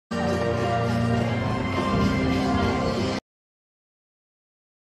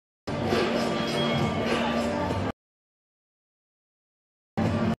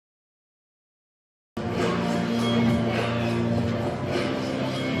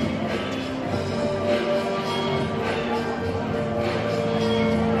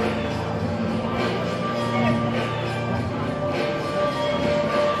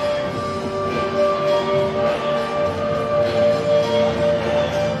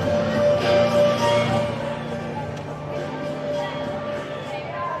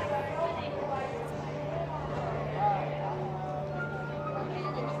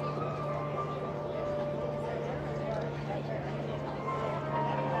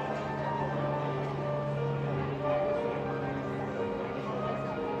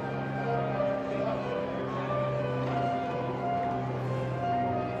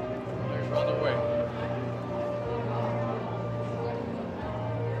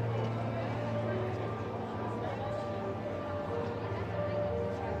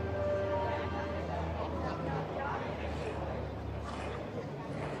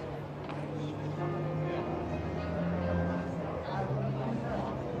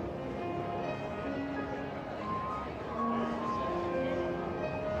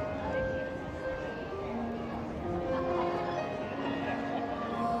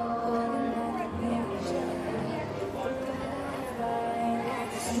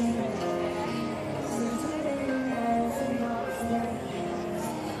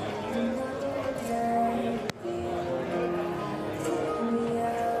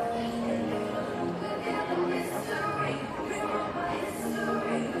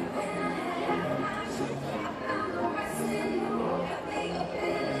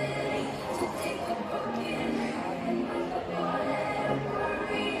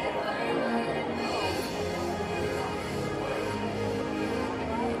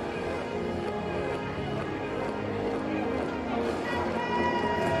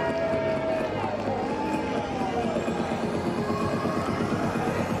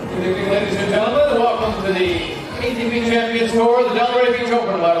Ladies and gentlemen, welcome to the ATP Champions Tour, the Delray Beach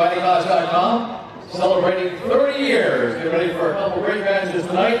Open by RadekClass.com. Celebrating 30 years. Get ready for a couple great matches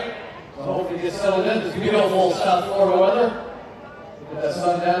tonight. So hopefully you get settled in. It's beautiful South Florida weather. Get that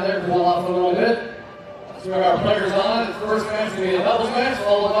sun down there, cool off a little bit. Let's bring our players on. The first match will be a doubles match,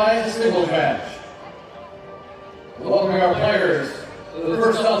 followed by a singles match. Welcoming our players to the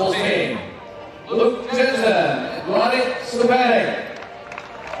first doubles game. Luke Jensen and Radek Stepanek.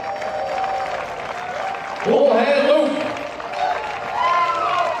 Full hand Luke.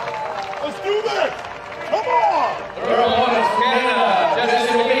 Let's do this! Come on! Their opponents from Canada,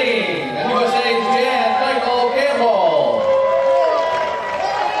 Lavine, and USA's Gambill. They're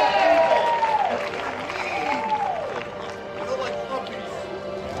like puppies.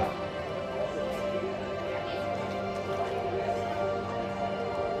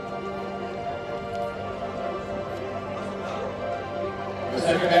 The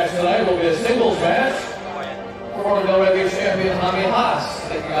second match tonight will be a singles match. Former Delray champion Lavine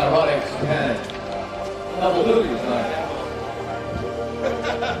taking out Radek Stepanek. Double duty tonight.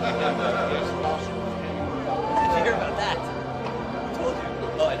 Did you hear about that? I told you.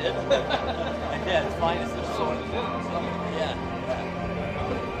 Oh, I did? Yeah, it's fine. It's just someone to do it. Yeah.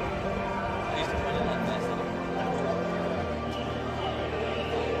 I used to run in that mess.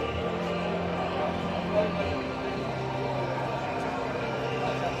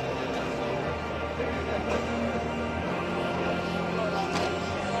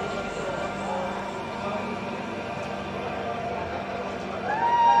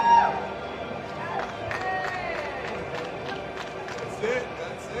 That's it.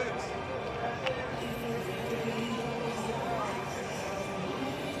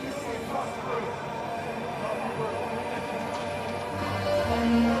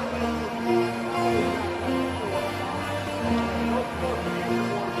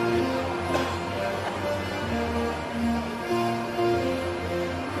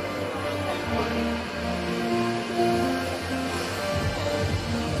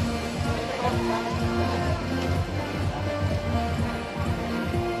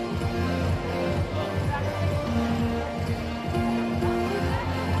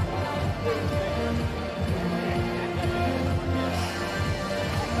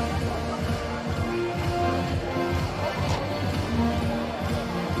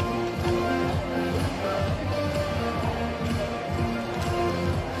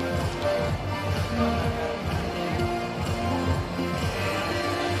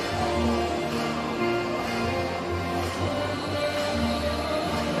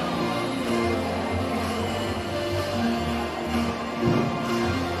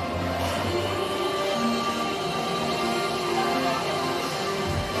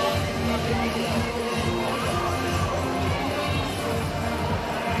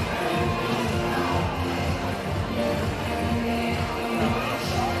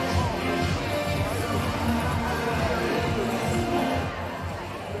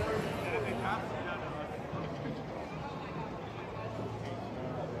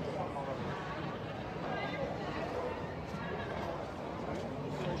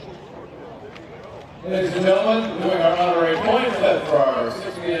 Ladies and gentlemen, doing our honorary point set for our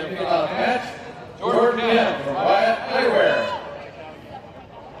 6 p.m. kickoff match, Jordan M. from Wyatt Eyewear.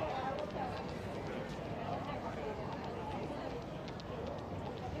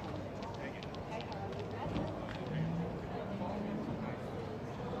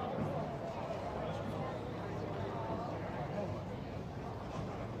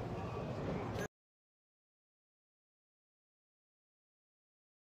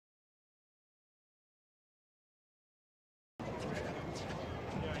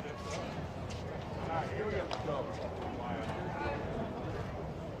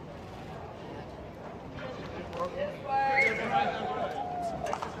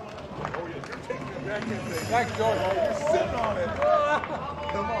 Thanks, George. You're sitting on it.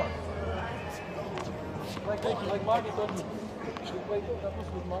 Come on. Like Marcus told me. That was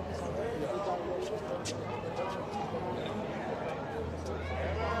with Marcus.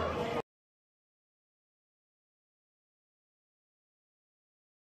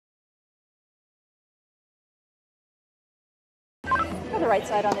 For the right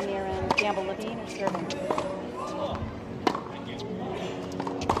side on the near end, Gambill, Lavine, or serving.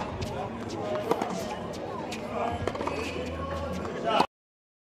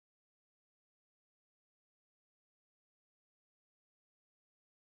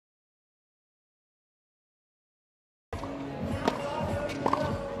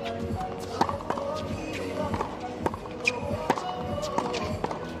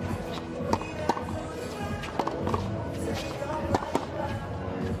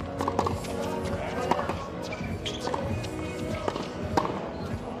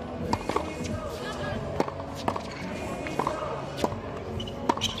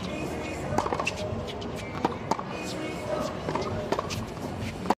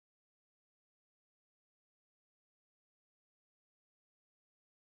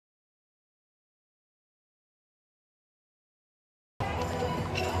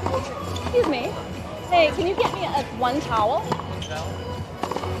 Excuse me. Hey, can you get me one towel?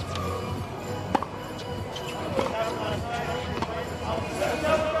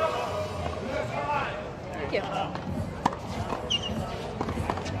 Thank you.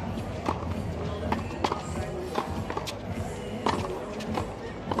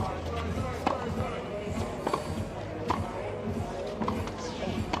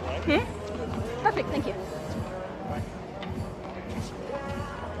 Perfect, thank you.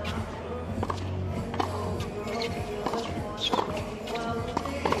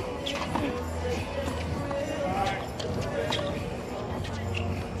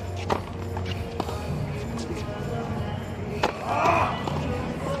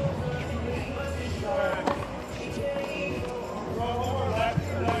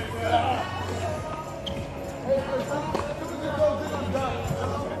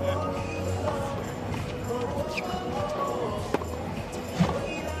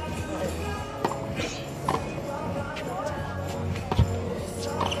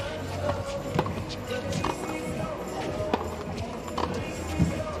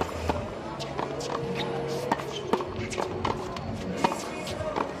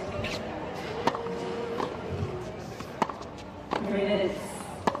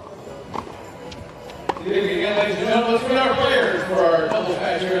 Good evening again, ladies and gentlemen. Let's meet our players for our doubles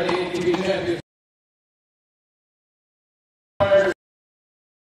match here in the ATP Championship.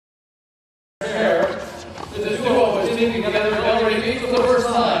 This duo is teaming together in Delray Beach for the first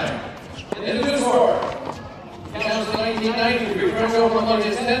time. In the new sport, he counts in 1990 to be French Open among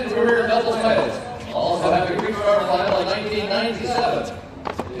his 10 career doubles titles, also having reached our final in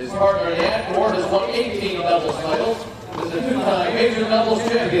 1997. His partner in the Court has won 18 doubles titles. He is a two-time major doubles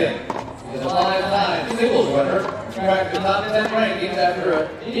champion. He is a 5-time singles winner. He cracked the top 10 rankings after a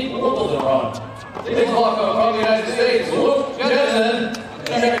deep Wimbledon run. Please welcome from the United States, Luke Jensen,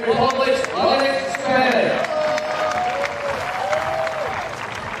 Czech Republic's Radek Stepanek.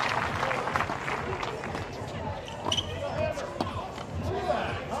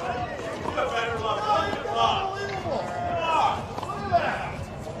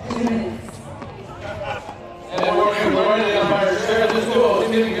 And working the right of the umpire's chair, this duo is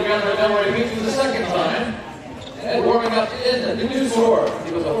meeting together at Delray Beach for the second time. And warming up in the new sport.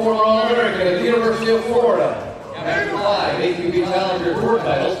 He was a former All-American at the University of Florida. After 5 ATP Challenger Tour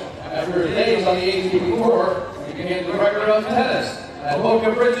titles, after his days on the ATP Tour, he became the director of tennis at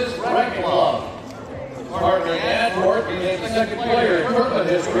Boca Bridges Racket Club. His partner in the Court became the second player in tournament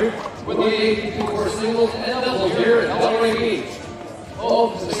history with the ATP Tour singles and doubles here at Delray Beach.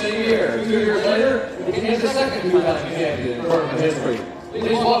 Both the same year. 2 years later, he became the second two-time champion in tournament history.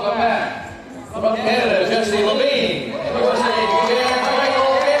 Please welcome back from Canada, Lavine, and USA, Gambill.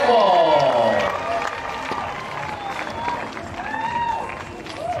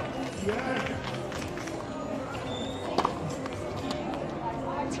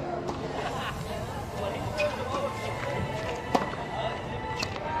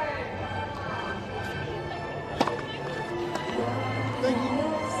 Thank you.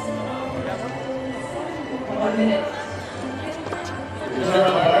 1 minute.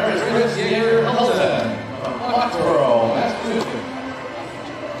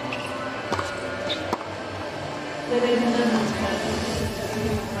 Ladies and gentlemen,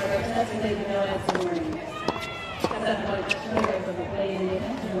 that's what they know as the morning. That's what the players of the play in the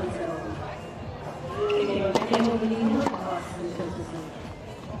afternoon. So, they go to Gambill, Lavine, Boston, Josephine.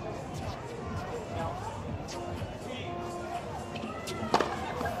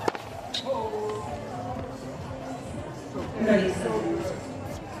 Ready, so.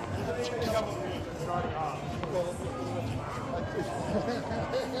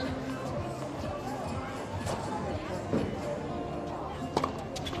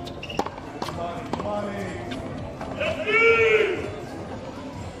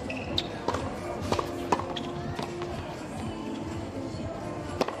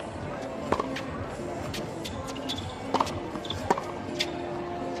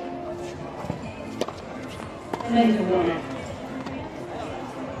 Ready to warm up.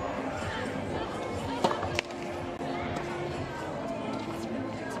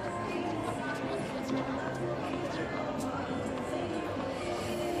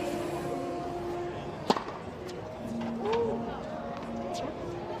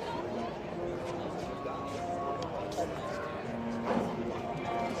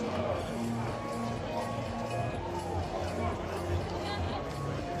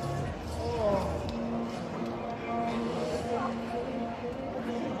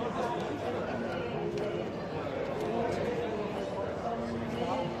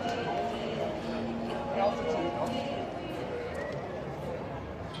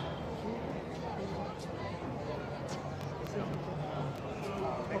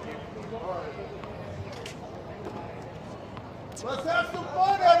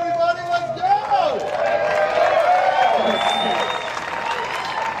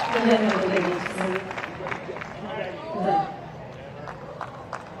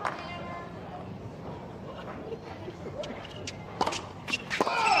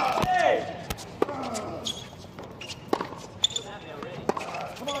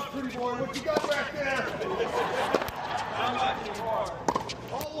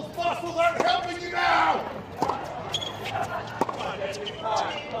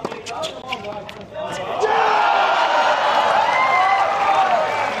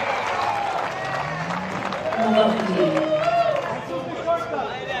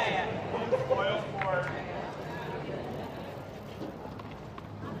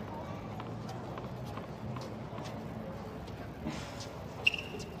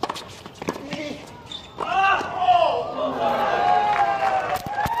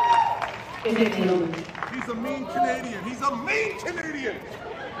 He's a mean Canadian. He's a mean Canadian.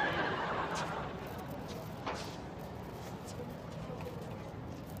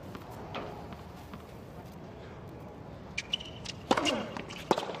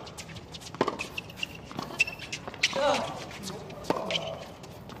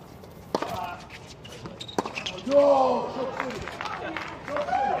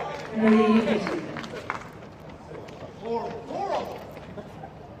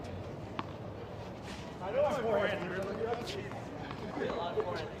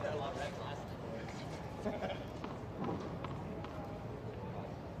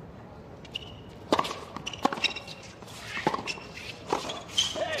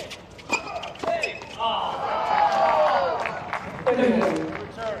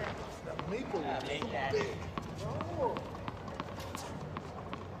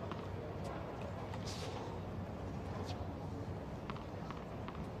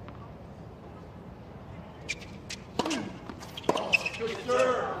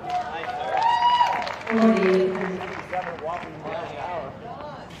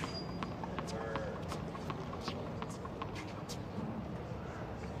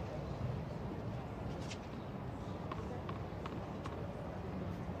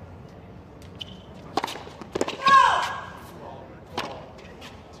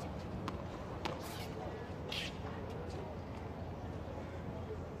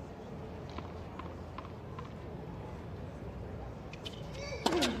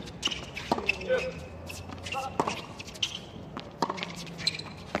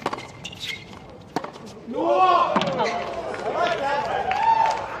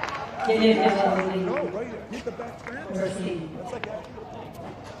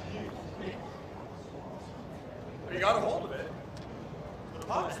 You got a hold of it. The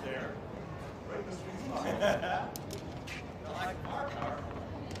pup's there. Right in the sweet spot. I like our car.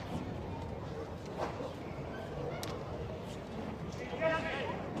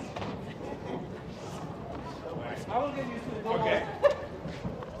 I will get used to the ball. Okay.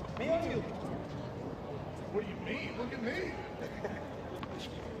 Me or you? What do you mean? Look at me.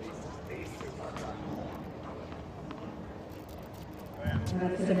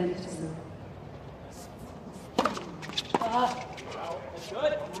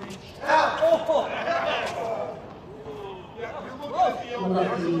 Good. Oh. Yeah, you're looking at the old one.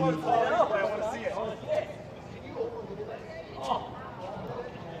 I want to see it. Oh.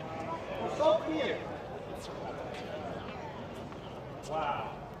 So clear. Wow.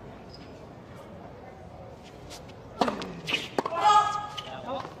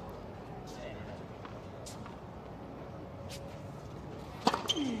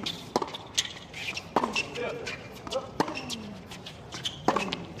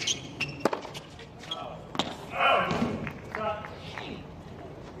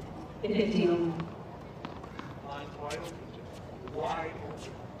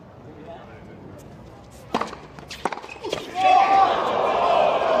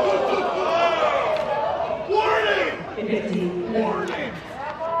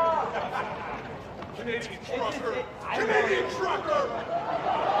 Canadian trucker!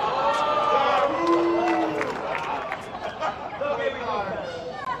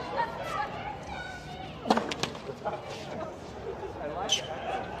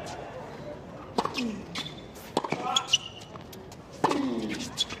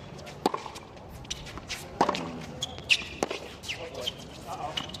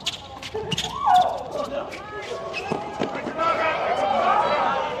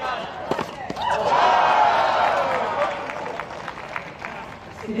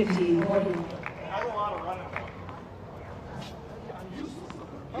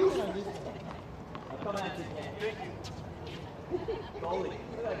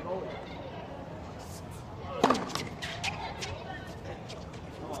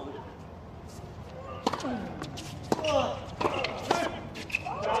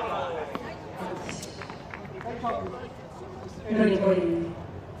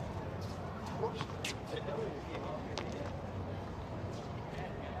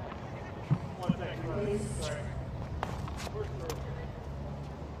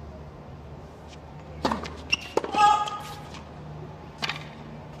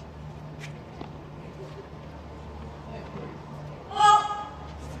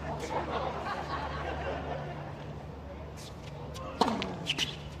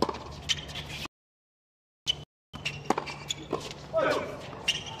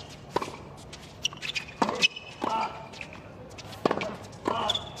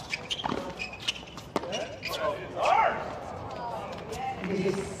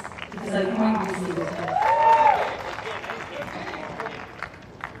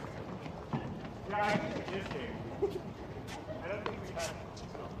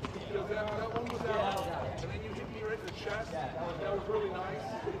 chest. That was really nice.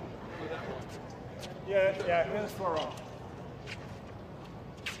 Yeah, hands far off.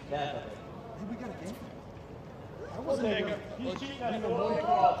 Yeah. Hey, we got a game. I wasn't he's cheating at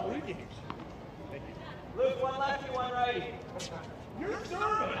all 3 games. Thank you. Luke, one lefty, one righty. You're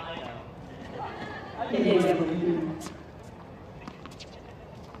serving. I know.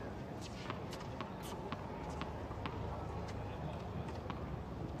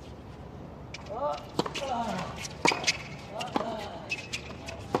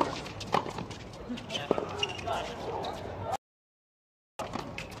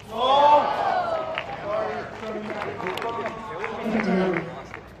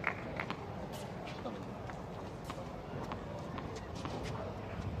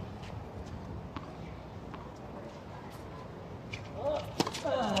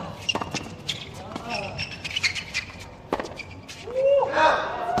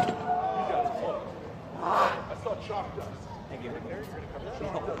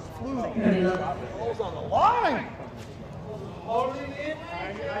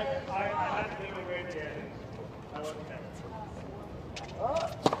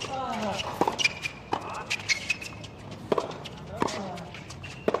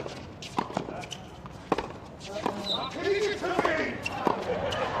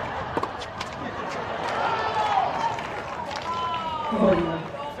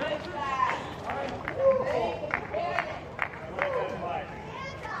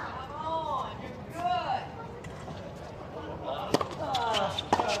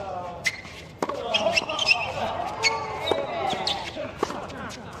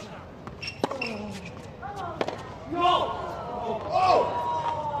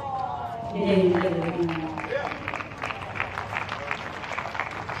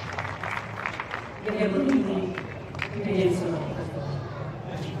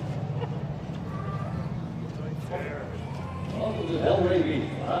 Welcome to Delray Beach,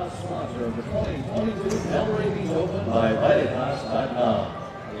 proud sponsor of the 2022 Delray Beach Open by Radek.com.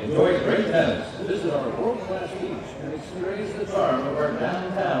 Enjoy great tennis. Visit our world-class beach and experience the charm of our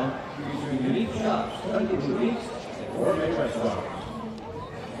downtown featuring unique shops, trendy boutiques, and gourmet restaurants.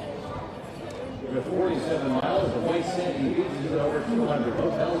 With 47 miles of white sandy beaches and over 200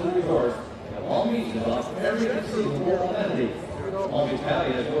 hotels and resorts, Palm Beach is off every conceivable amenity. Palm Beach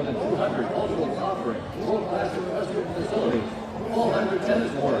County has more than 200 cultural offerings, world-class industrial facilities, 1,200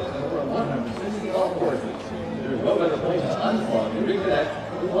 tennis courts, and over 160 golf courses. There's no better place to unplug and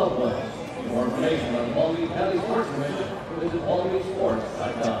reconnect with loved ones. For more information on the Palm Beach County Sports Commission, visit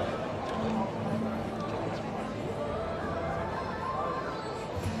palmbeachsports.com.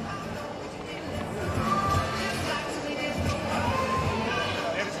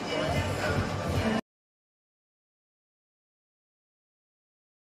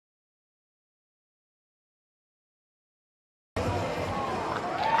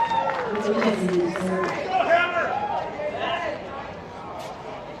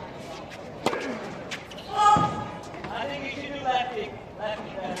 I think you should do lefty.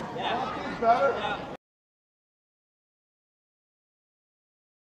 Lefty better. Yeah. Better? Yeah.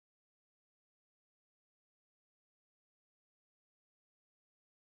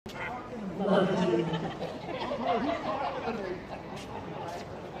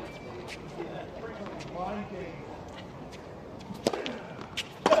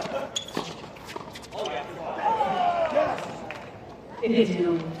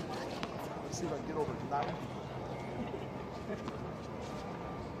 Let's see if I can get over to 9.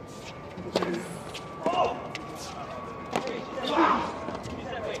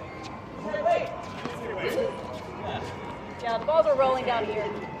 Yeah, the balls are rolling down here.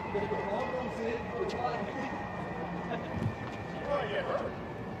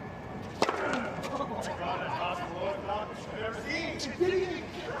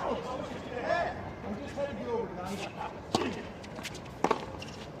 I'm just headed you over to 9.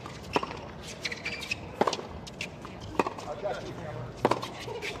 I got you, Hammer.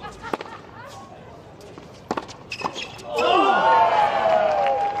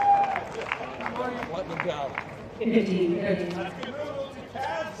 Let them down. 15, 30. That's good move.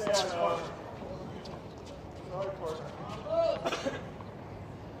 Sorry, partner.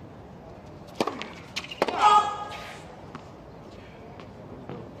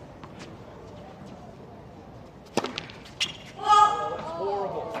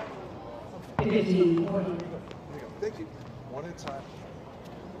 Horrible. 15, 40. Thank you. One at a time.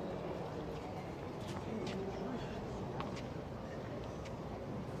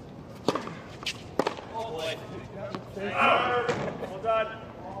 Oh boy. Well done.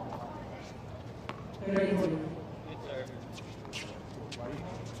 30, 40. Good serve.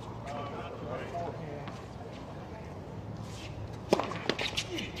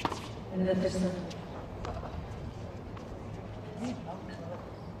 in the first set.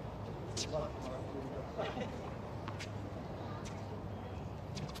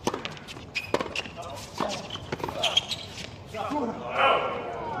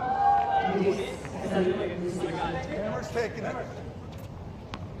 Camera's taking it.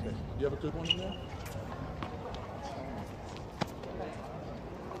 You have a good one in there?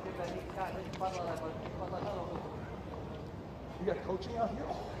 You got coaching out here?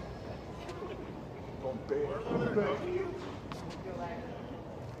 Going big.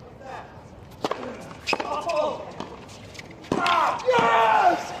 Oh! Ah!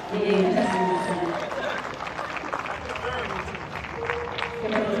 Yes!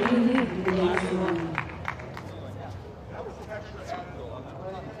 That was an extra angle.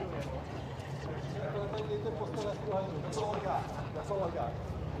 That's all I got. That's all I got.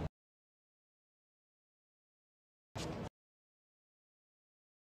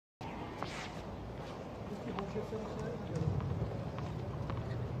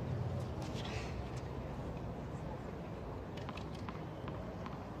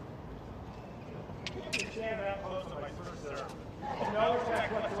 Stand out close to my first serve. No attack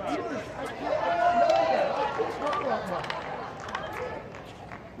whatsoever.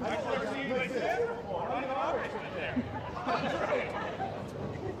 I've never seen my stand before. I'm not always there.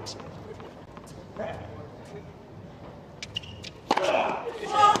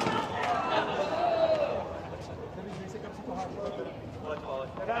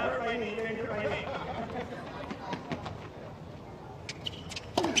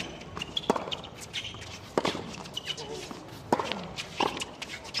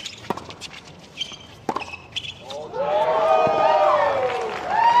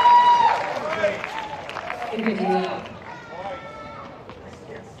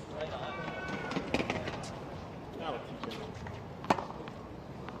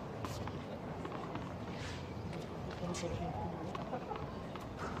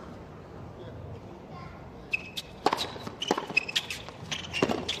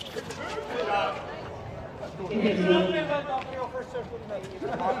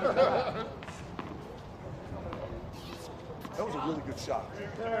 That was a really good shot.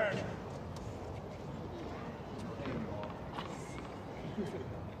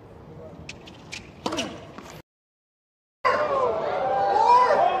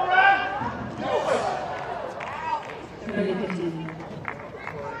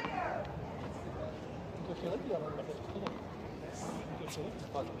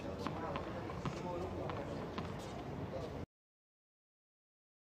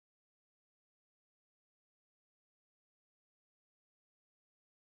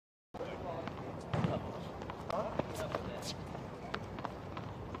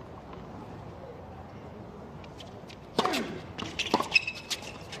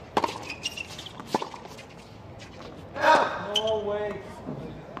 No way.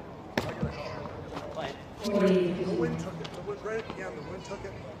 The wind took it. The wind, right at the end, the wind took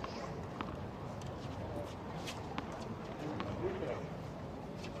it.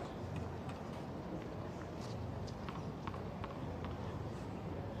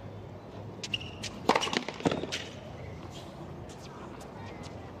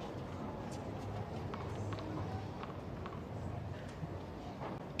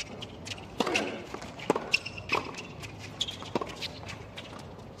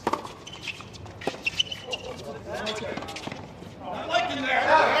 I like in there.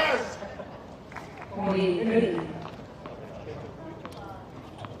 Yes.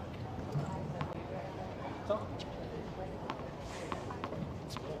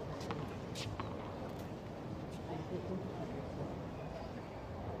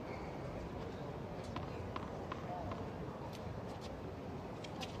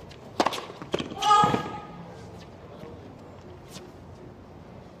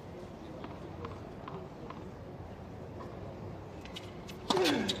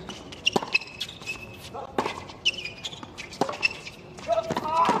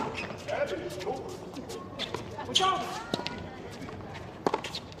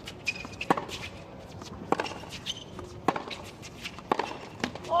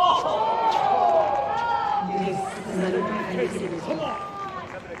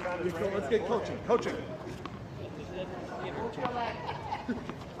 Let's get coaching. Coaching.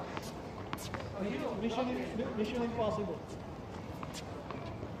 Mission impossible.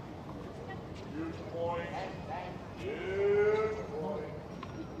 Huge point. Huge point.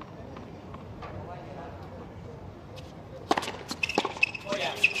 Oh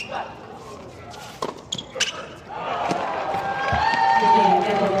yeah.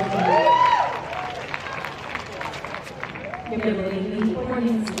 Gambill,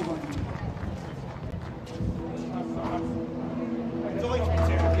 40-1.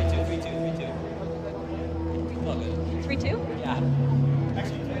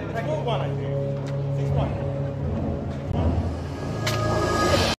 Move one, I think. 6-1.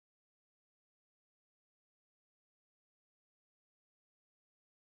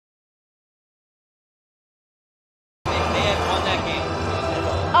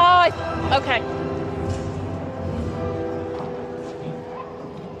 Okay.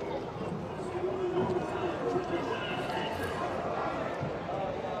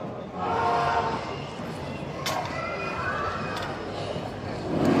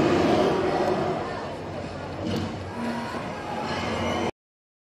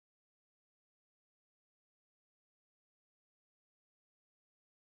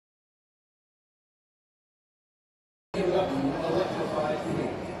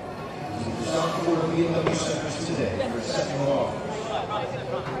 Today for second off.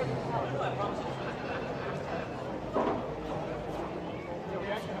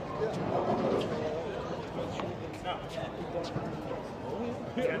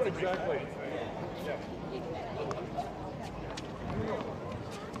 Yeah, exactly.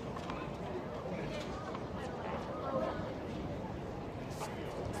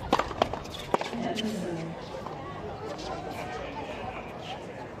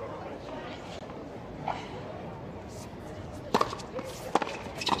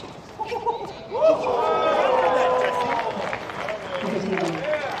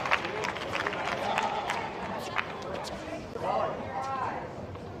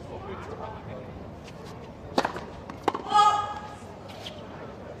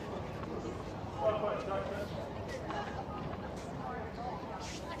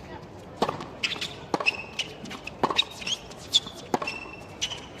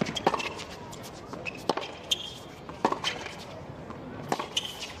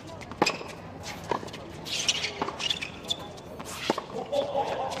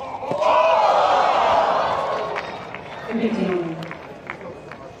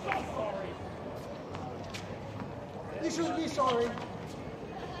 You should be sorry.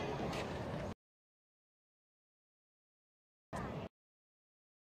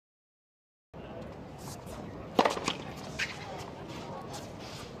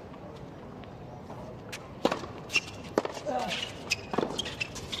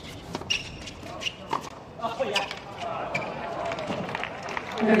 Oh, yeah.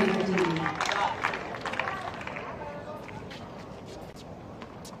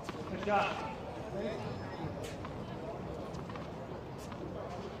 Good job.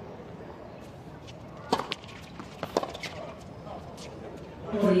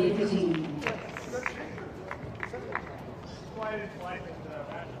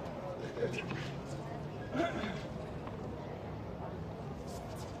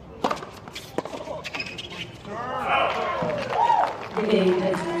 The game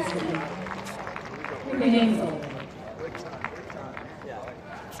has restarted. Your game's over.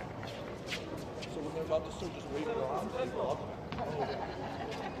 So when they're about to start, just wave your arms.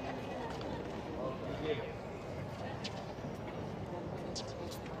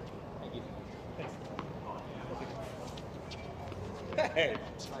 Hey.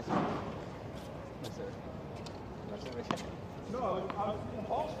 No, I was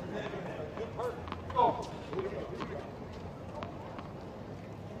impulsive. Good part. Oh.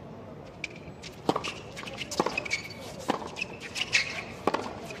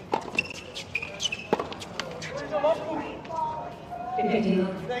 Thank you.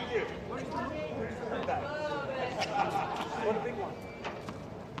 What a big one.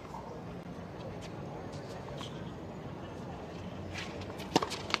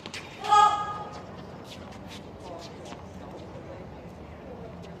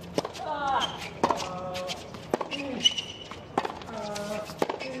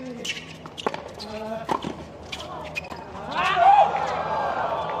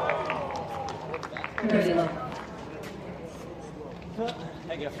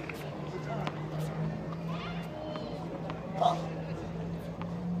 Thank you.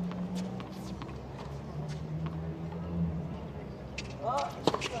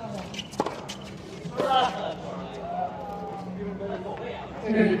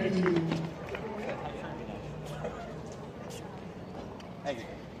 Thank you.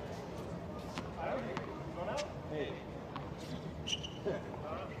 Hey.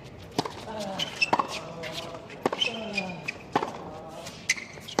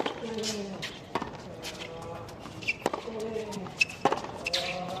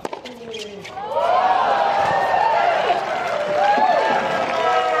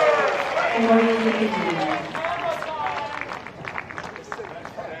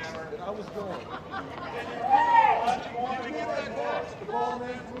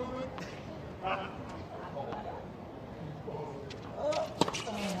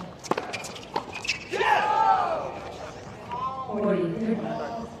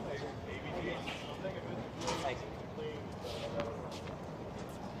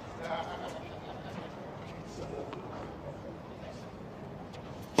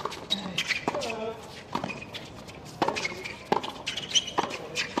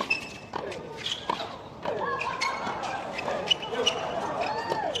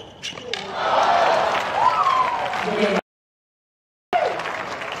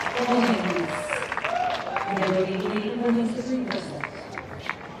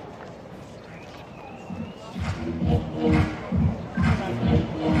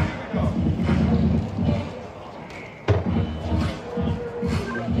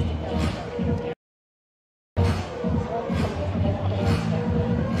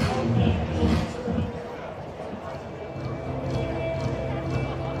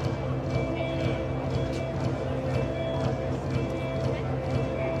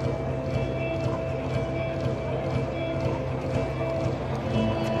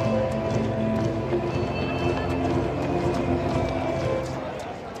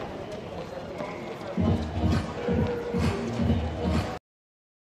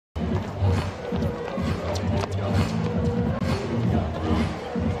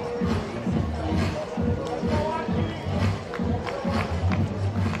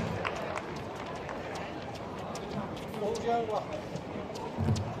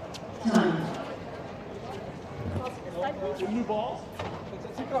 New balls?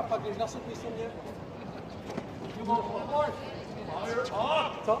 C'est quoi, pas des garçons qui sont bien. New balls forward. Fire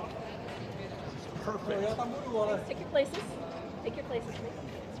off. Top. Perfect. Take your places. Take your places, please.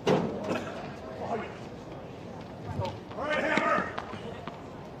 All right, hammer.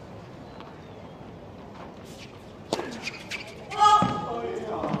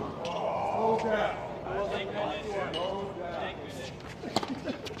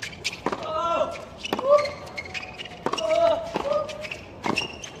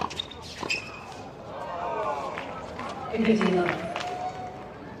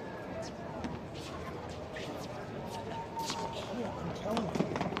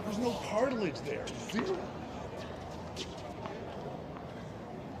 There's no cartilage there. Zero.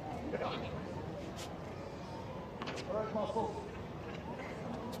 All right, muscle.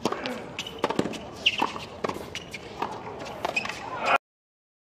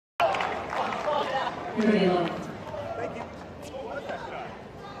 Thank you. What is that shot?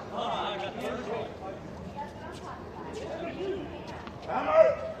 Hammer!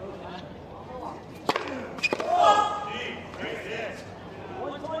 Great hit.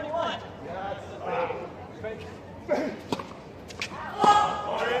 121.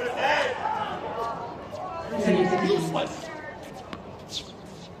 Over his head. Useless.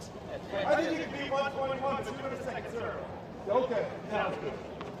 I think you can beat 121, but 2 minutes second serve. Okay, sounds good.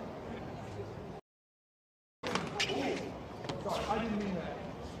 Ooh. Sorry, I didn't mean that.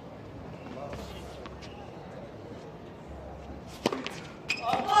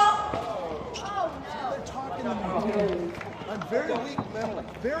 They're talking to me. I'm very weak mentally.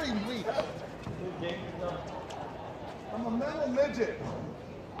 Very weak. I'm a mental midget.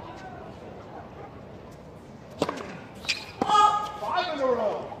 5 in a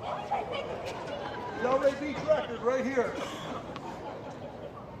row. Delray beats record right here.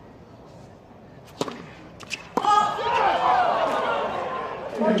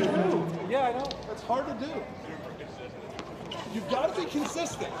 Hard to do. Yeah, I know. That's hard to do. You've got to be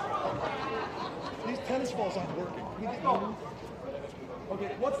consistent. These tennis balls aren't working. Can we get going?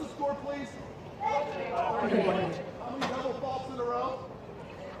 Okay, what's the score, please? How many double faults in a row?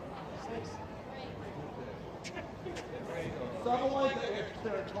 6. 7 like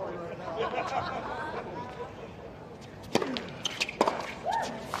territory right now.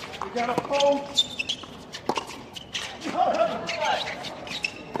 We got a post.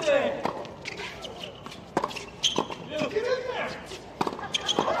 Get in there!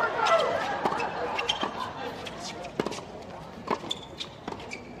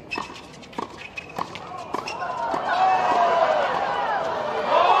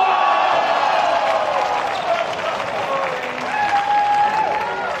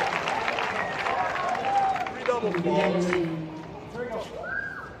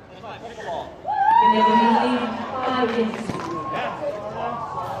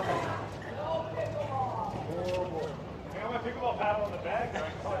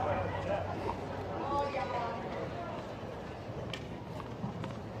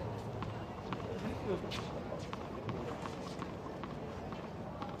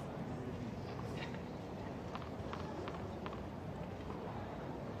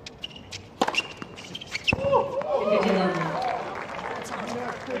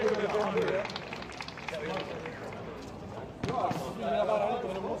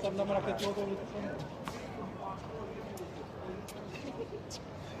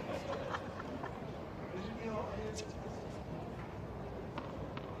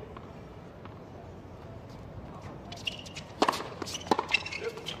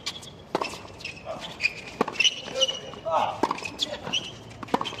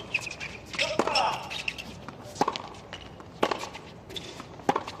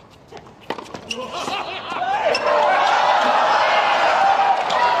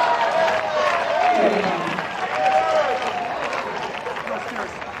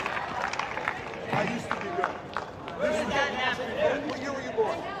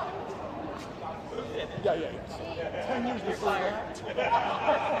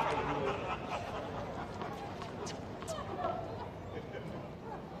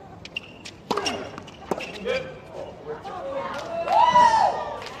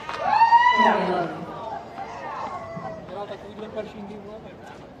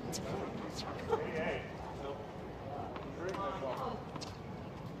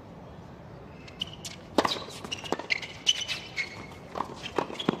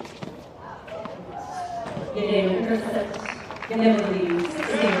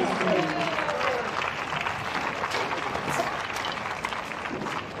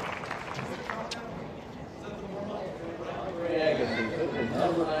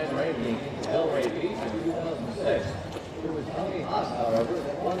 Number 9 ranking, Delray beat in 2006. It was Tommy Haas, however,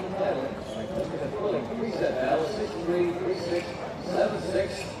 that won the title by clinching a thrilling three-set battle, 6-3, 3-6,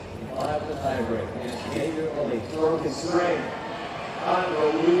 7-6, 5 the tiebreak. And Xavier Oli. Broken string.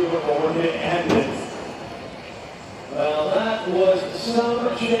 Unbelievable when it ended. Well, that was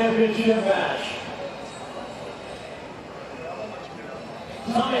some championship match.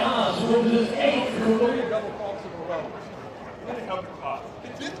 Tommy Haas wins his 8th career double faults in a row.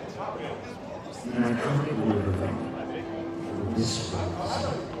 And I can't believe it. This was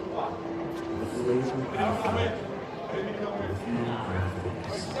the flavor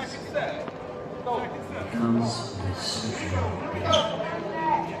comes with such a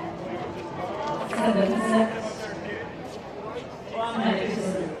 7-6.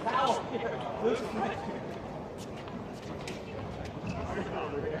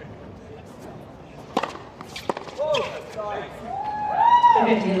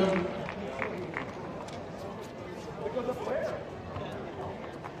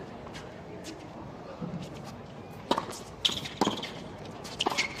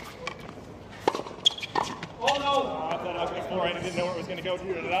 Oh no! I thought I was before I didn't know where it was going to go,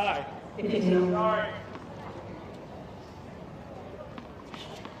 neither did I. Sorry.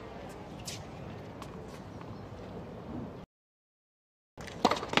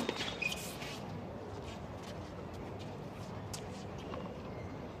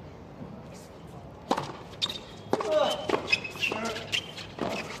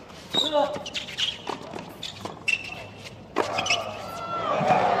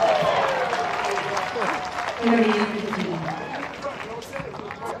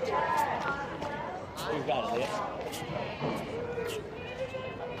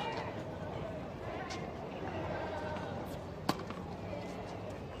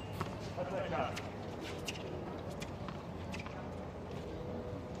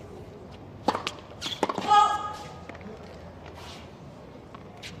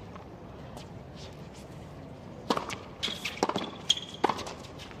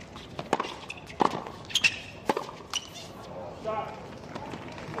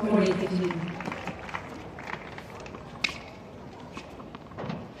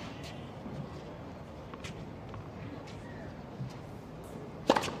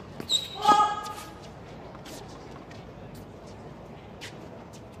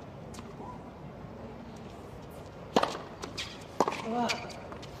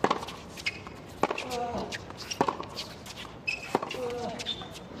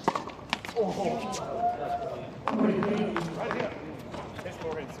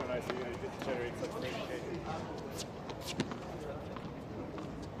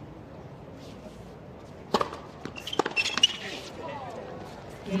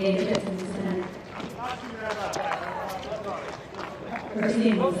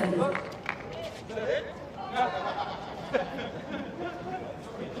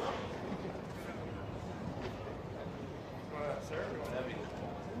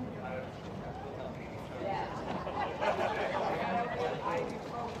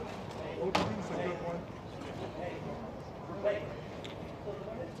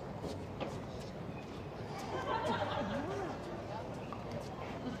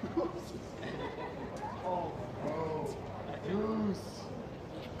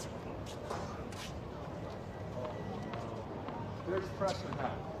 There's pressure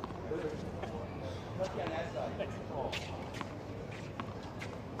now.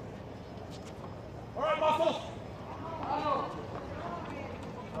 All right, muscles. All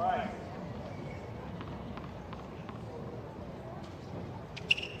right.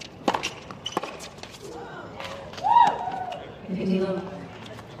 Continue.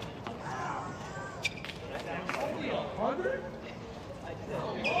 100?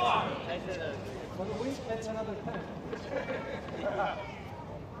 For the week, that's another 10.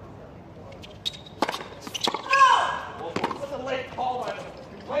 That's a late call, man.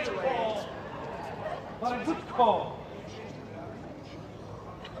 Late call. But a good call.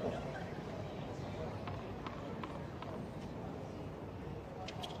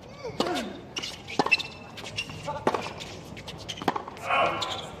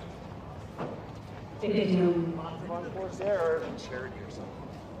 Continue. There. Charity or something.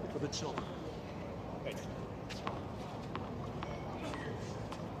 For the children. Thanks.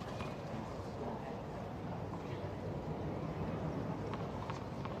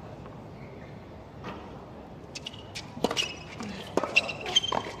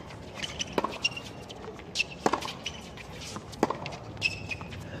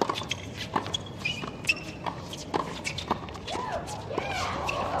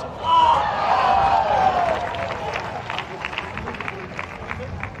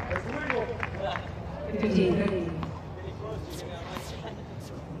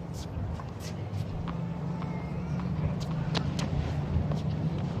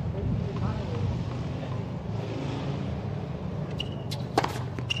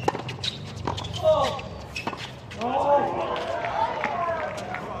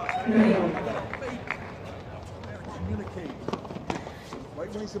 Communicate. Right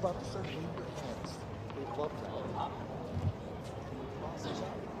when he's about to start, leave your hands. They love that.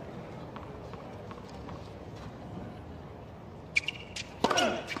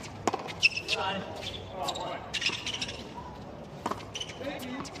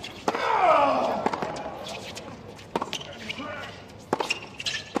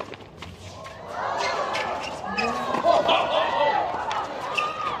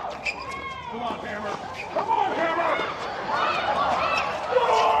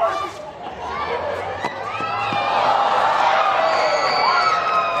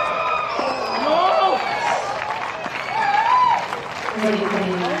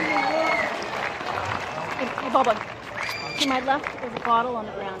 Hey, Bubba, to my left, there's a bottle on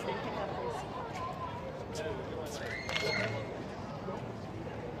the ground. Can you pick that, please?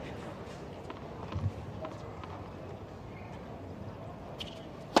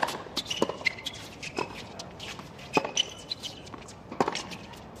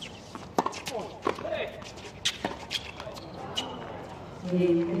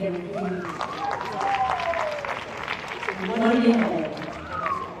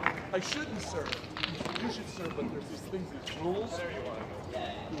 I shouldn't serve. You should serve, but there's these things, these rules. There you are.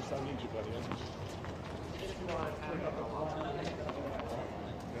 Yes, I need you, buddy.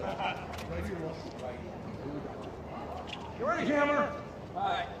 Right here, Russell. You ready, Hammer? All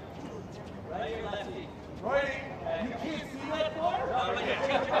right. Right or lefty? Righty. You can't see that far?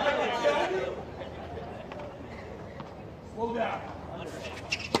 Slow down.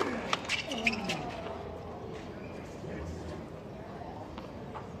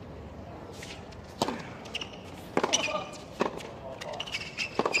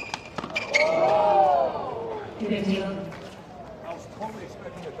 I was totally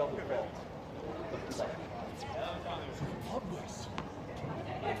expecting a double fault. Love this.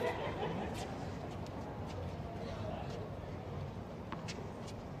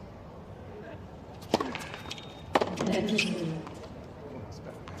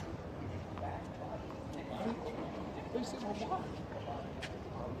 They say, well, why?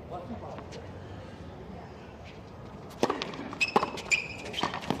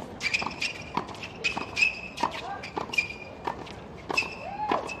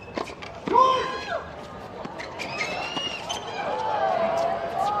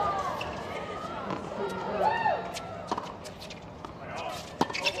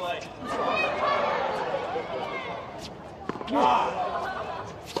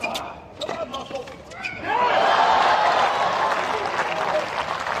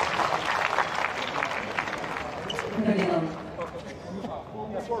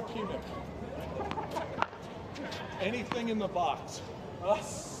 Anything in the box.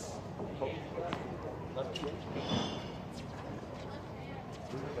 Us.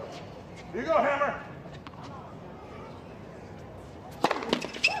 Here you go, Hammer.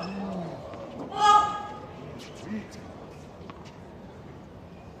 Sweet.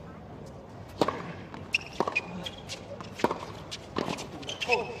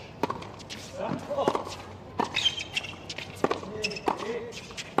 coach.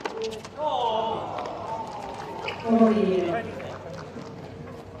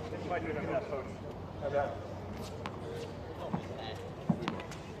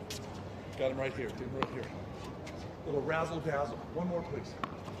 Got him right here. Get him right here. Little razzle dazzle. One more, please.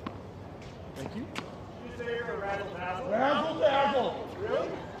 Thank you. You say you're a razzle dazzle? Razzle dazzle. Really?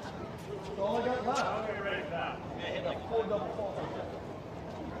 That's all I got left. Okay, ready now. I got 4 double faults.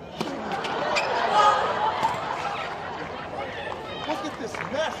 Look at this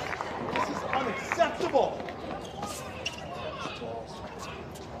mess. This is unacceptable.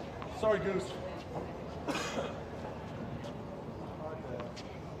 Sorry, Goose.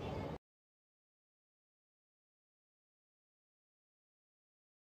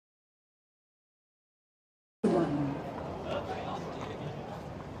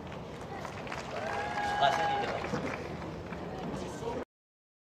 Last time you hit like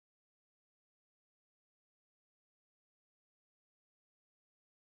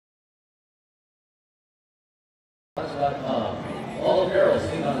All apparel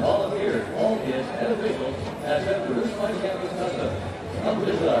seen on volunteers, all kids, and officials has been produced by Campus Custom. Come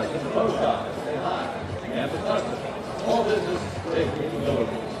visit us in the post office, say hi. Campus Custom. All business, big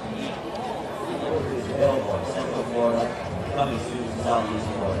capabilities. Available in Central Florida, coming soon to Southeast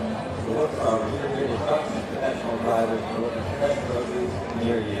Florida. We look for our refrigerated trucks and professional drivers to look at fresh groceries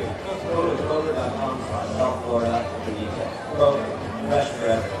near you. Go to Kroger.com/South Florida for details. Kroger, fresh for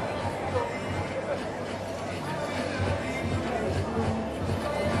everyone.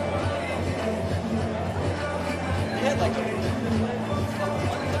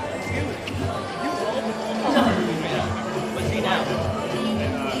 what's he now?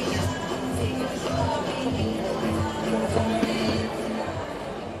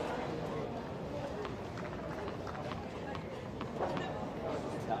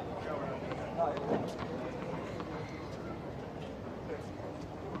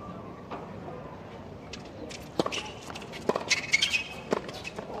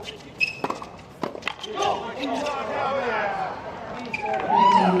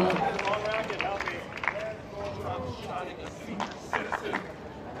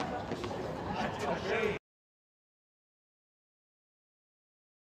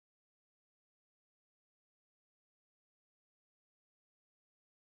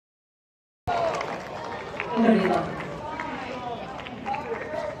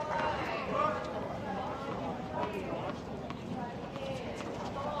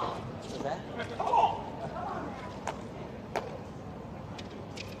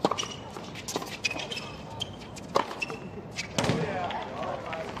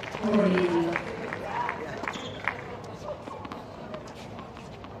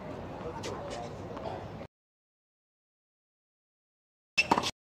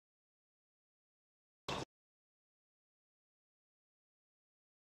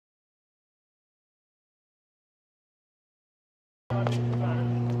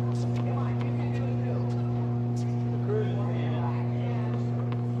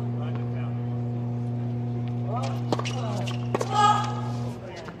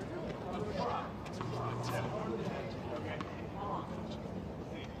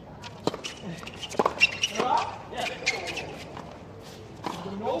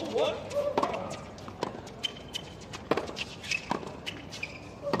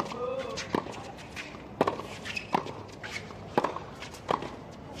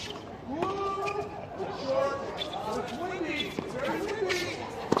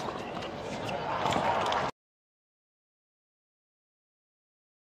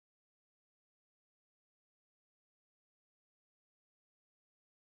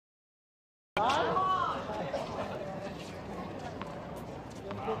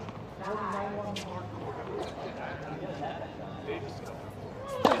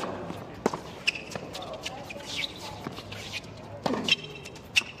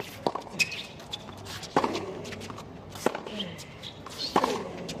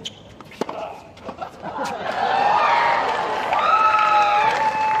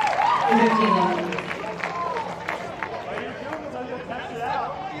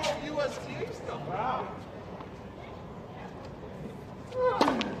 USC stuff.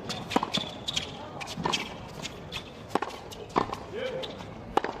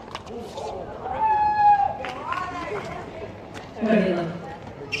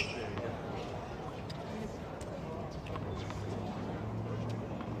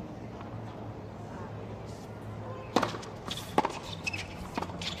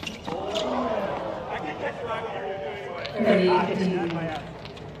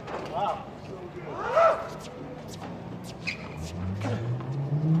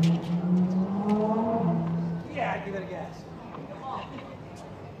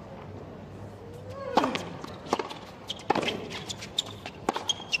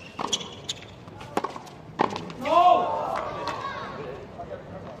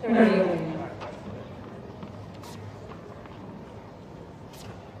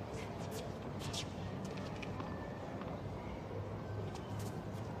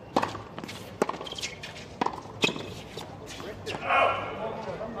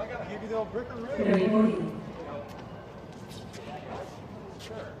 prevailed.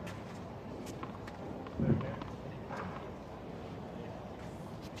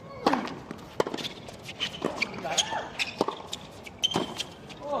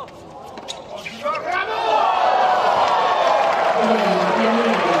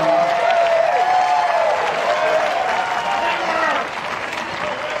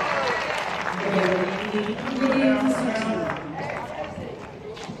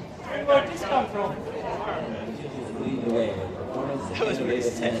 Lead the way with performance and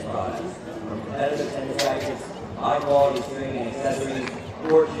innovative tennis products. From competitive tennis rackets, high-quality string and accessories,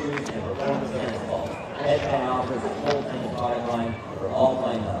 court shoes, and performance tennis balls, Head offers a full tennis product line for all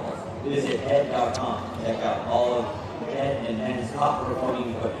playing levels. Visit head.com to check out all of Head and Tennis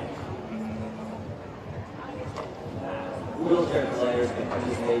top-performing equipment. Wheelchair players can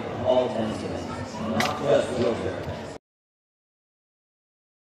participate in all tennis events, not just wheelchair events.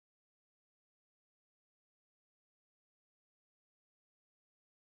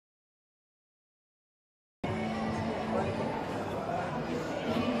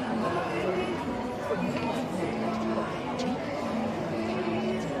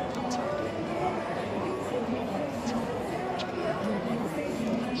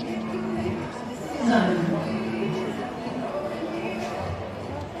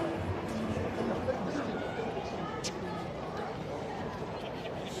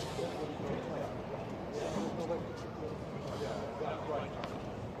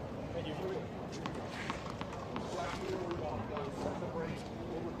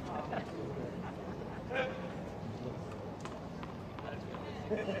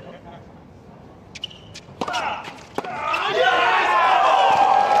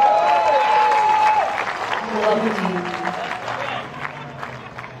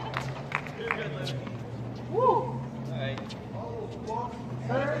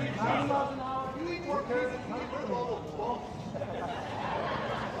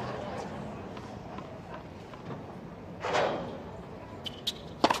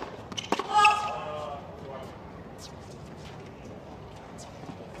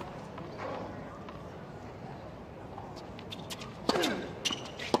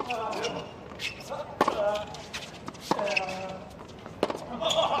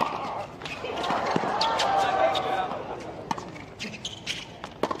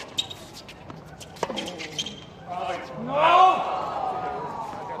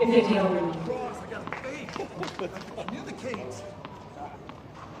 Near the cage.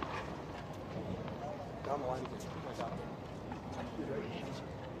 Down the line.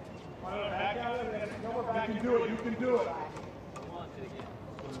 Back out of it. You can do it. You can do it.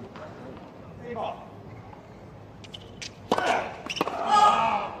 Hey, ball.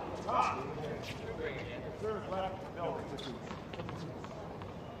 Serve left. No.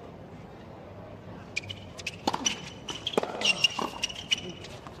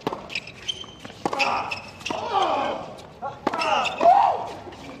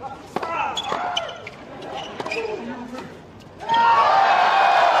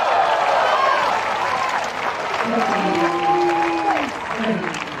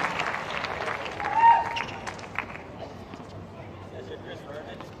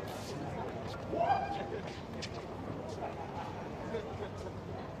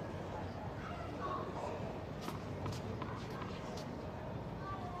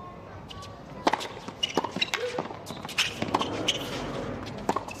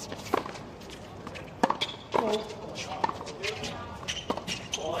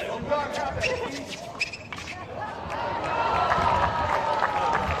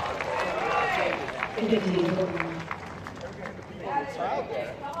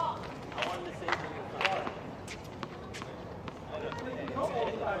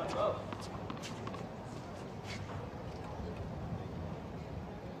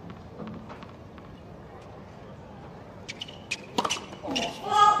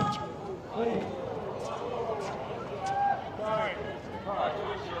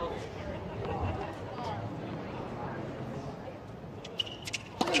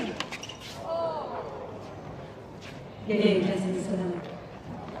 Game has been set.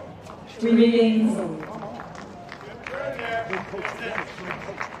 3 games over.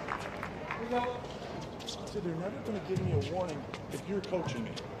 So they're never going to give me a warning if you're coaching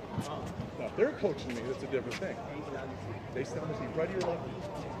me. Now, if they're coaching me, that's a different thing. They tell me, right here, left.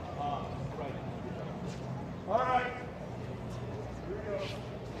 All right. Here we go.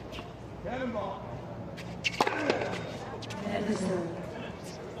 Cannonball. That is all.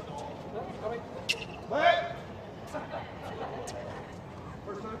 Play.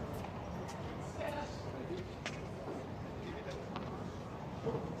 First time.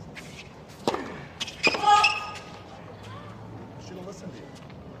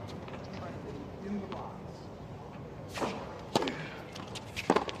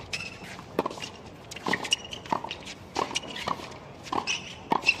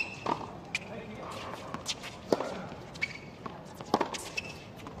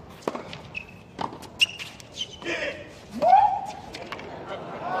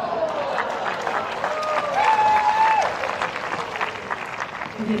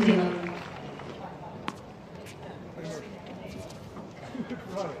 Zealand.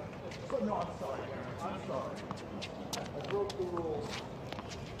 Right. But no, I'm sorry, Aaron. I'm sorry. I broke the rules.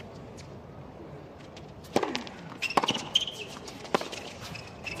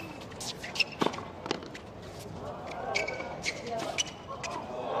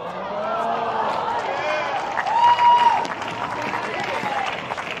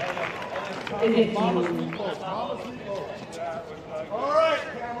 Mama's meatloaf. All right,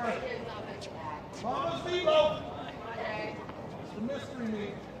 Cameron. Mama's meatloaf. It's the mystery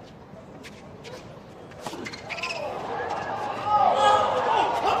meat. Oh,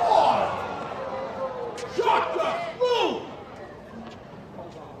 come on! Shotgun! Move!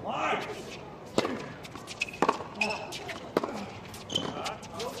 Line!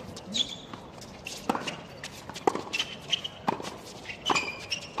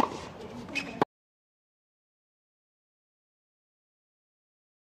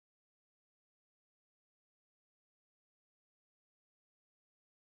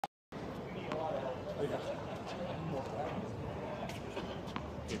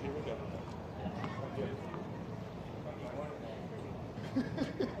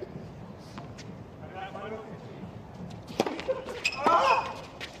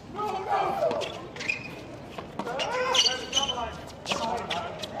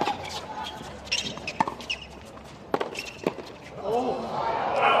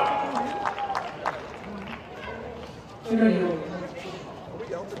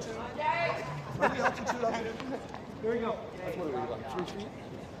 Here we go. That's what it was like, 3 feet?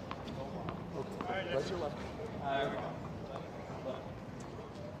 Okay, right to your left. There we go.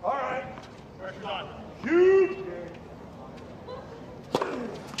 All right. Pressure's on. Huge!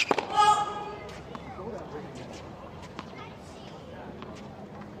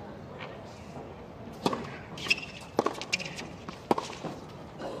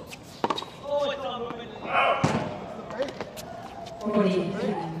 Oh, it's not moving.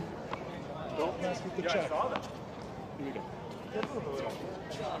 Don't mess with the check. Here we go.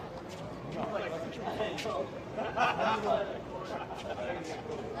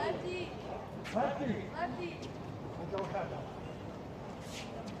 Lefty. Lefty. Lefty. I don't have that.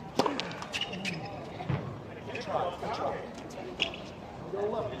 Good try. Good try. Go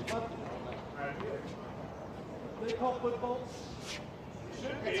lefty. Lefty. They call football?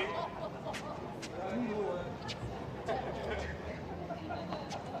 Should be.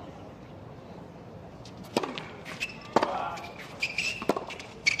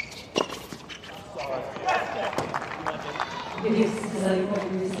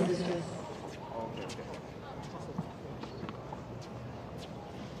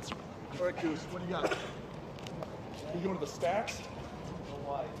 All right, Goose, what do you got? You going to the stacks?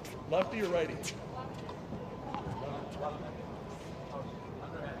 Lefty or righty?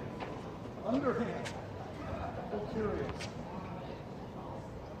 Underhand. I'm curious.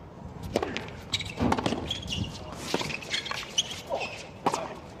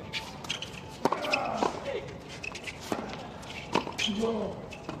 Whoa.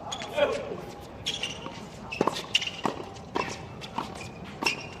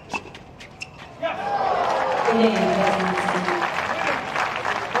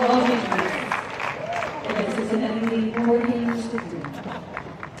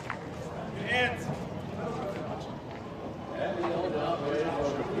 Hands. Gambill owned and operated for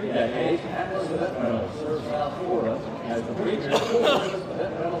over 3 decades, Atlas Event Rentals serves South Florida as the premier full-service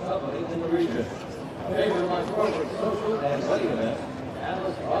event rental company in the region. Favored by corporate, social, and wedding events,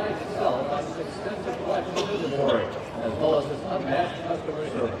 Atlas prides itself on its extensive collection of inventory, as well as its unmatched customer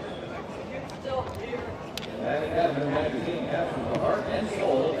service. Radek magazine captures the heart and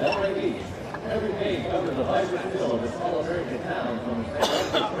soul of Delray Beach. Every page covers a vibrant feel of the celebrated town from its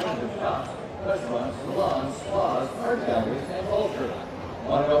range of shops, restaurants, salons, spas, art galleries, and culture.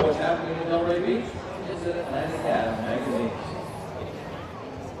 Want to know what's happening in Delray Beach? It's in Atlantic Ave magazine.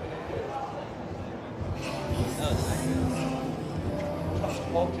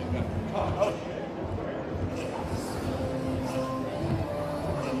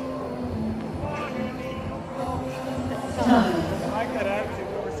 I got attitude,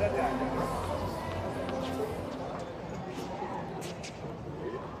 whoever said that.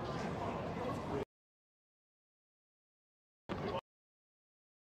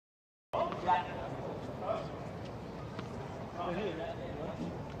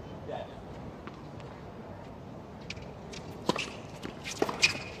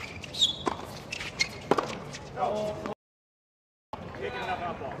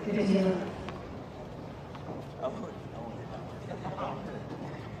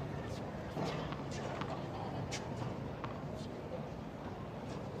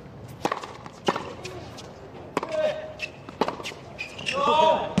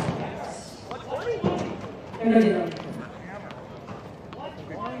 prevailed.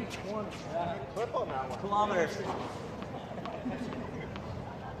 Kilometers.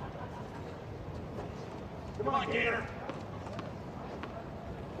 Come on, Gator.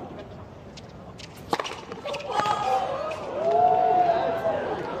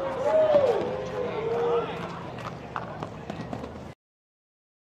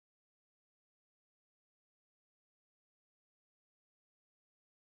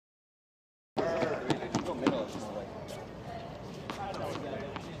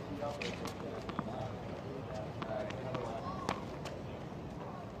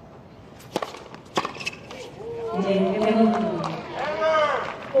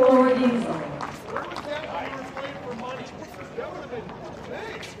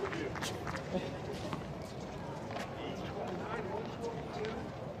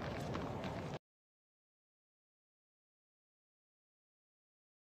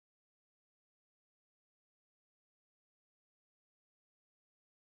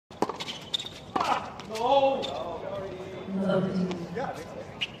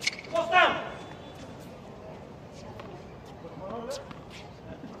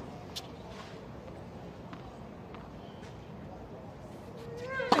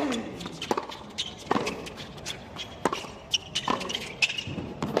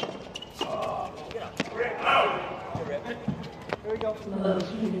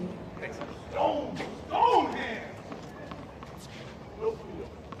 Stone hand. No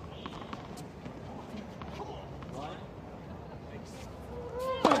field.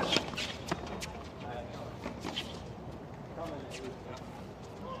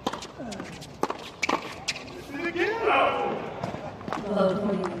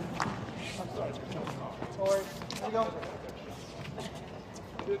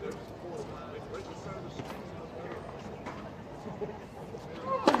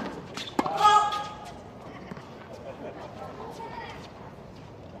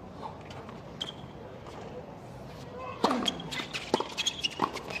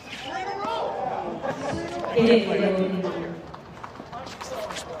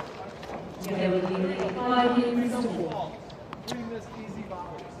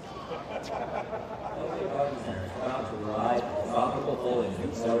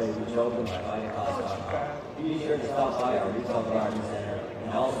 Be sure to stop by our retail garden center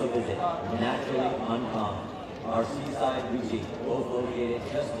and also visit Naturally Uncommon, our seaside boutique, both located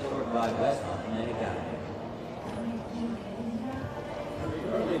just a short drive west on Atlantic Avenue.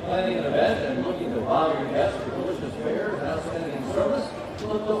 Currently planning an event and looking to wow your guests with delicious fares and outstanding service?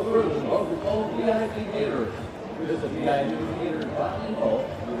 Look no further than what we call VIP Caterers. Visit VIPCaterers.info.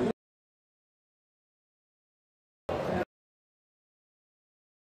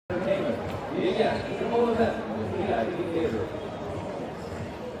 Entertainment. Be a guest at your home event with VIP Caterers.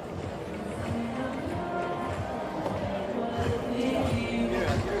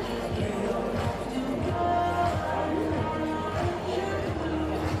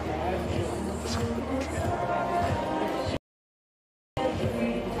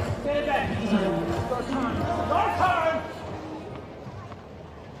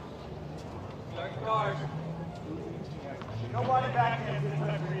 Nobody back in this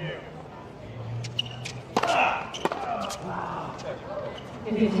time for you.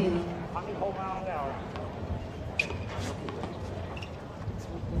 15. 100 whole miles an hour.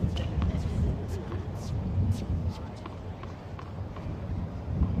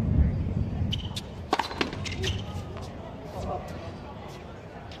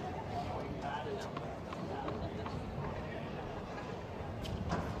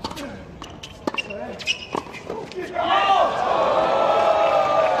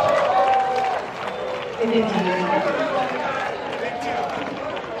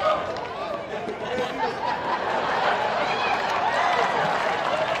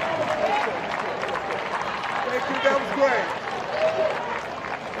 That was great.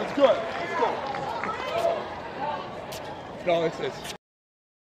 That's good. That's good. No, it's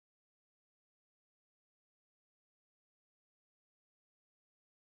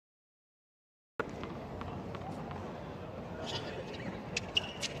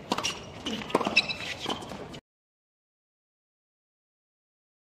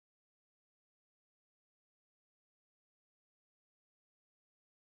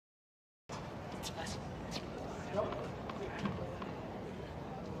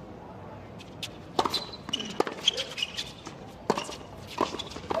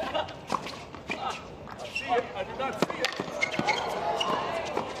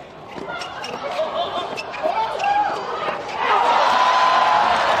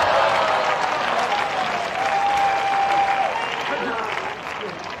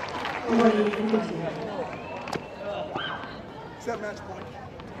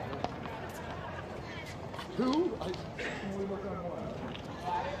Who? We look on one.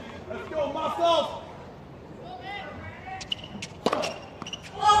 Let's go, muscles!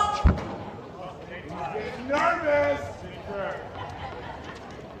 Nervous!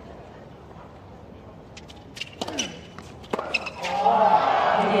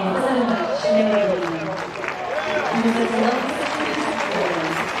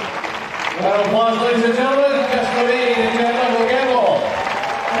 Round of applause, ladies and gentlemen. Guest Lavine and Gambill.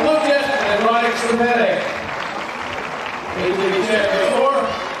 Luke Jensen and Radek Stepanek. ATV Champions Tour.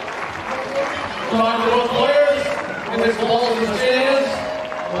 Time for both players. If it's the balls in the stands,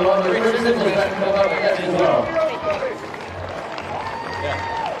 we'll have the Richard Midland back to come out and catch as well.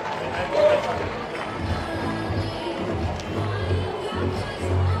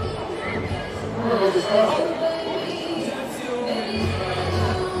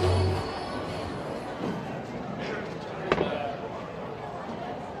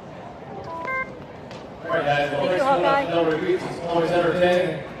 All right, guys. Delray Beach is always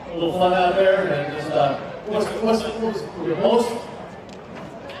entertaining. A little fun out there, and just what's your most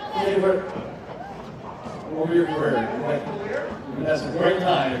favorite over your career? You've had some great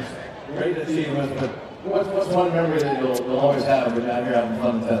times, great achievements, but what's one memory that you'll always have when you're out here having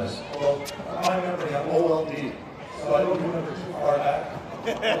fun in tennis? Well, my memory, I'm OLD, so I don't remember too far back.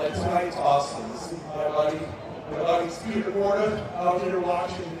 But tonight's awesome. This is my buddy Peter Porta out here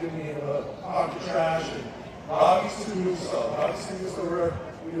watching, giving me a pocket trash, and Robbie Sunuso.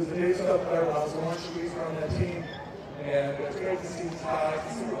 He was the day stuff player when I was going to on that team. And it's great to see these guys, to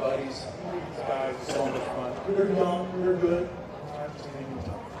see your buddies. These guys are so much fun. We're young, we're good.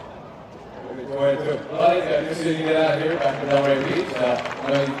 Go ahead, too. Well, good to see you get out here back to Delray Beach. I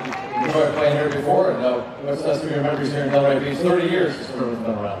know you enjoyed playing here before, and what's some of your memories here in Delray Beach? 30 years this tournament's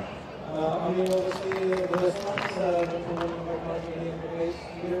been around. I mean, obviously, the best ones, number one, my game race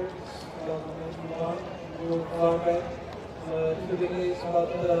here, 2021, we were far back. The thing is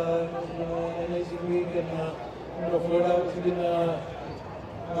about an amazing week, and Florida has been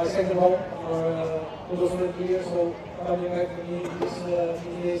my second home for those 20 years, so coming back to me this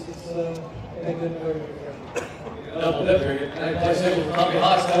days, it's very good. Double dip here. Nice single for Tommy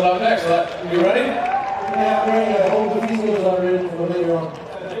Haas coming up next. You ready? Yeah, I'm ready. I hope the physicals are ready for later on.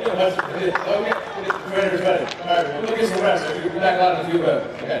 Okay, ready. All right, we'll get some rest. We'll be back on in a few minutes.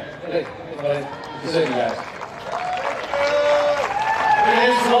 Okay. Hey, good to see you guys.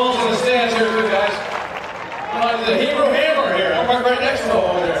 Here's some balls in the stands here, too, guys. The Hebrew Hammer here. I'm right next to him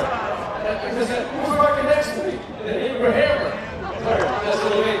over there. Who's working next to me? The Hebrew Hammer. Sorry, that's a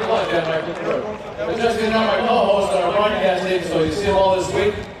little bit clutch down my But just now my co-host on our broadcast team, so you see them all this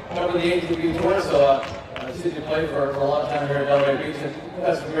week. Cover the ATV Tour, so I've seen you play for a long time here at Delray Beach. You've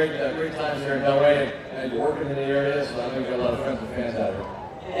had some great times here in Delray, and you're working in the area, so I know you've got a lot of friends and fans out here.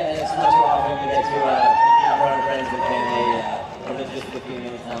 Yeah, it's not too often we get to meet our friends and family. Or just a few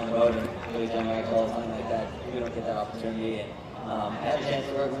minutes down the road and really jump our calls, something like that. We don't get that opportunity. And I have a chance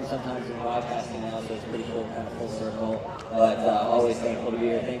to work with them sometimes in broadcasting now, so it's pretty cool, kind of full circle. But always thankful to be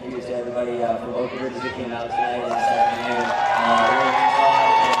here. Thank you to everybody from both groups that came out tonight and this afternoon. Really fun.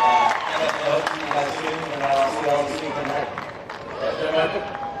 And I hope to see you guys soon, and I'll see you all this week tonight.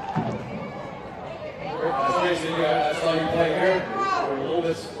 Nice to see you guys. I saw you play here. We're a little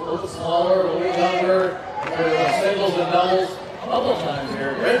bit smaller, a little younger. We're singles and doubles. A couple times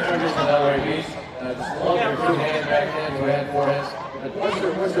here. Great memories in Delray Beach. Just love your two-hand, backhand, two-hand, forehand. But what's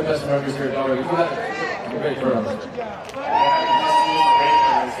your best memories here at Delray Beach? You've had a great tournament. Great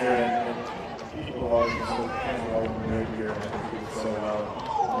memories here, and people are always so great here, and I think we did so well.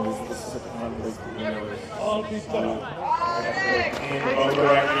 This is such a fun place to be with. All people. And over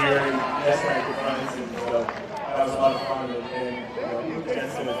right here, and that's my good friends, and so that was a lot of fun. And Luke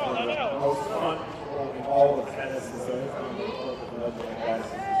Jensen is one of the most fun in all of tennis, and so it's fun to work with another guys.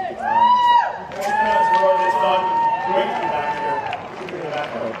 It's a good time. It's fun. Great to be back here. Keep it back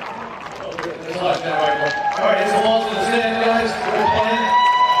home. All right, here's the balls in the stand, guys. We're playing.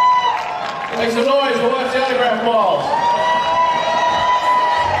 Make some noise. We'll watch the autograph balls.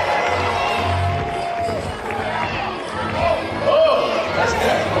 Oh, that's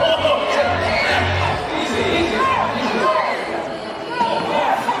good. Oh, yeah. Easy.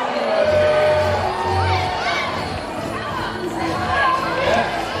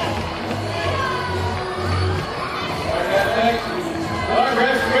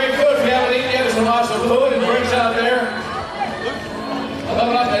 Autographs are great food. If you haven't eaten yet, there's some awesome food and drinks out there.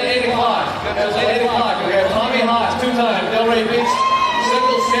 Coming up at 8 o'clock. That's at 8 o'clock. We have Tommy Haas, two-time Delray Beach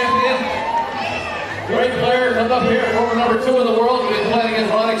singles champion. Great player, comes up here, former #2 in the world. He's playing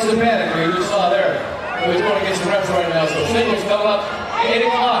against Radek Stepanek, who you just saw there. who's going to get some reps right now. So singles coming up 8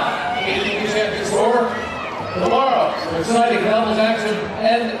 o'clock. ATP Champions Tour tomorrow. Some exciting doubles action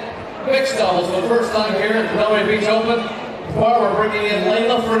and mixed doubles for the first time here at the Delray Beach Open. Tomorrow we're bringing in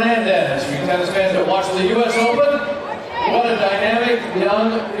Layla Fernandez. For you tennis fans that watch the U.S. Open, what a dynamic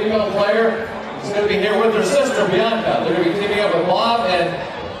young female player. She's going to be here with her sister Bianca. They're going to be teaming up with Bob and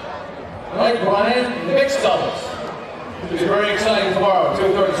Mike Bryan in mixed doubles. It'll be very exciting tomorrow,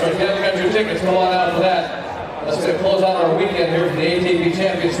 2:30. So if you haven't got your tickets, come on out for that. That's going to close out our weekend here for the ATP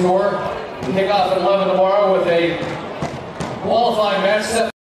Champions Tour. We kick off at 11 tomorrow with a qualifying match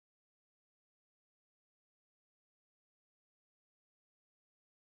set.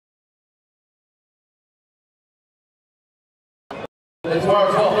 And tomorrow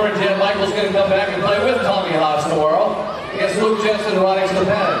at 12:30, Jan Michael's going to come back and play with Tommy Haas tomorrow against Luke Jensen and Radek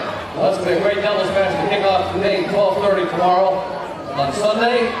Stepanek. Well, that's going to be a great doubles match to kick off today at 12:30 tomorrow. On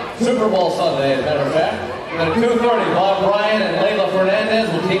Sunday, Super Bowl Sunday, as a matter of fact. And at 2:30, Bob Bryan and Layla Fernandez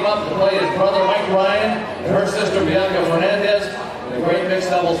will team up to play his brother Mike Bryan and her sister Bianca Fernandez in a great mixed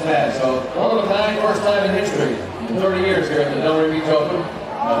doubles match. So, one of a kind, first time in history, in 30 years here at the Delray Beach Open.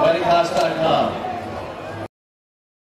 WeddingHouse.com.